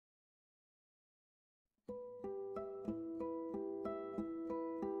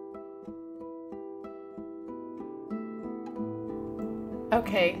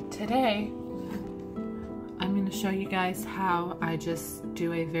Okay, today I'm going to show you guys how I just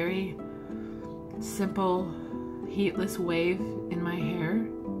do a very simple heatless wave in my hair.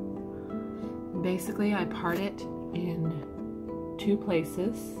 Basically, I part it in two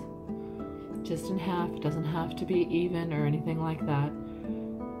places, just in half. It doesn't have to be even or anything like that.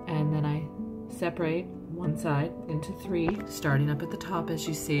 And then I separate one side into three, starting up at the top as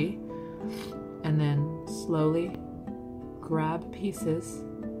you see, and then slowly grab pieces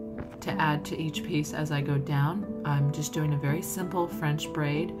to add to each piece as I go down. I'm just doing a very simple French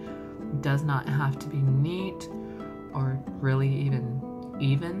braid. It does not have to be neat or really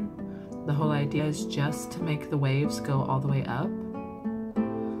even. The whole idea is just to make the waves go all the way up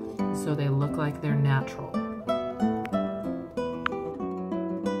so they look like they're natural.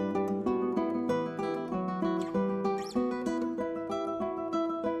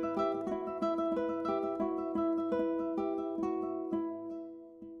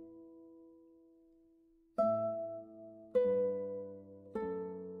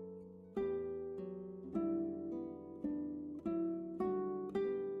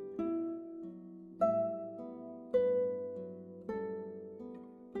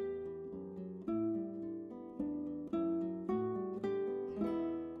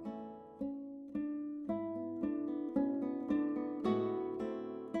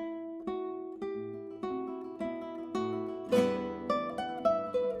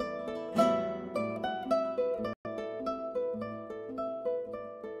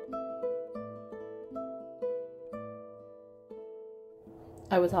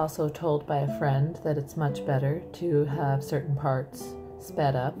 I was also told by a friend that it's much better to have certain parts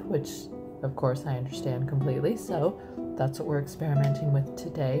sped up, which of course I understand completely, so that's what we're experimenting with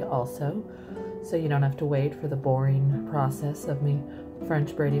today also. So you don't have to wait for the boring process of me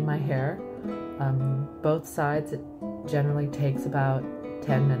French braiding my hair. Both sides, it generally takes about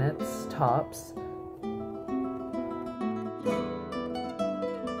 10 minutes tops.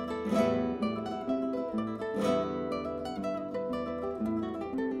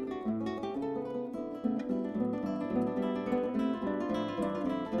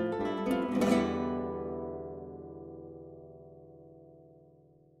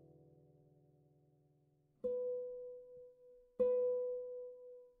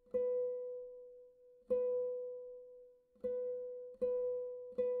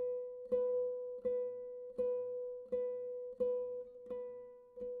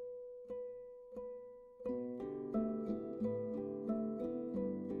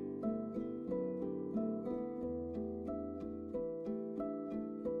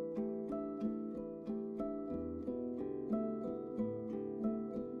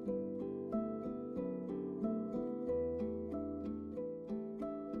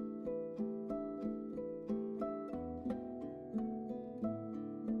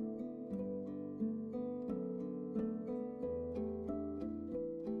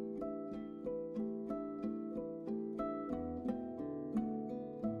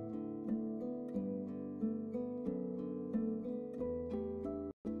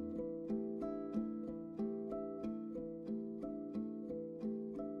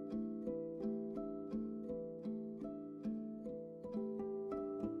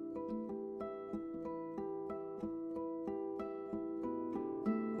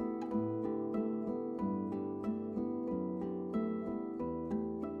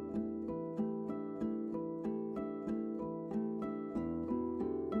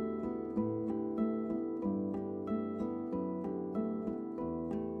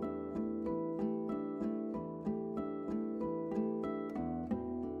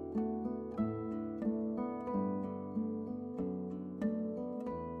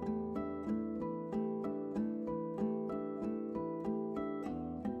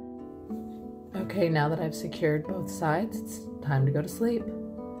 Okay, now that I've secured both sides, it's time to go to sleep.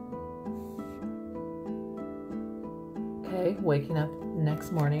 Okay, waking up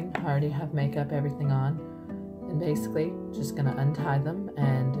next morning, I already have makeup, everything on, and basically just gonna untie them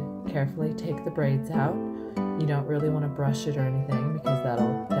and carefully take the braids out. You don't really want to brush it or anything because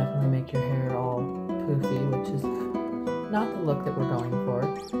that'll definitely make your hair all poofy, which is not the look that we're going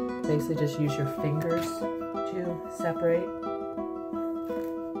for. Basically just use your fingers to separate.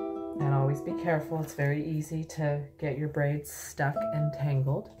 And always be careful, it's very easy to get your braids stuck and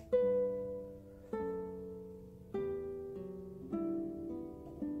tangled.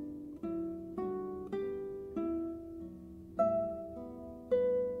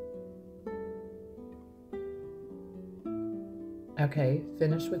 Okay,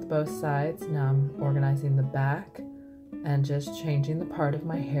 finished with both sides. Now I'm organizing the back and just changing the part of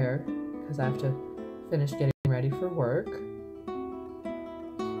my hair because I have to finish getting ready for work.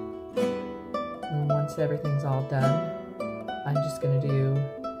 once everything's all done, I'm just going to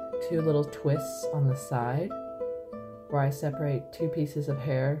do 2 little twists on the side where I separate 2 pieces of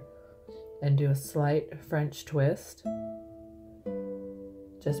hair and do a slight French twist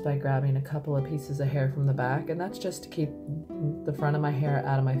just by grabbing a couple of pieces of hair from the back, and that's just to keep the front of my hair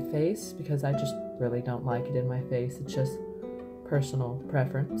out of my face because I just really don't like it in my face. It's just personal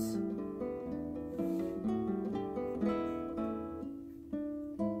preference.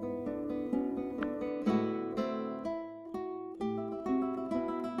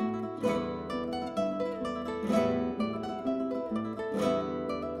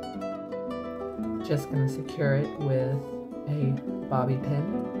 Just going to secure it with a bobby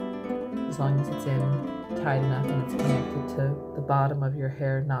pin, as long as it's in tight enough and it's connected to the bottom of your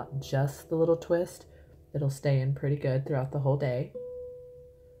hair, not just the little twist. It'll stay in pretty good throughout the whole day.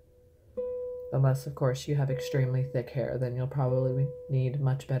 Unless, of course, you have extremely thick hair, then you'll probably need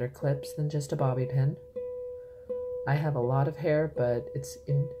much better clips than just a bobby pin. I have a lot of hair, but it's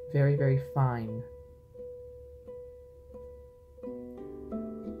in very, very fine.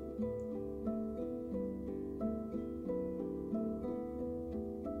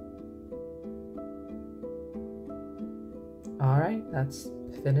 Alright, that's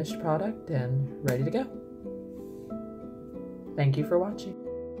finished product and ready to go. Thank you for watching.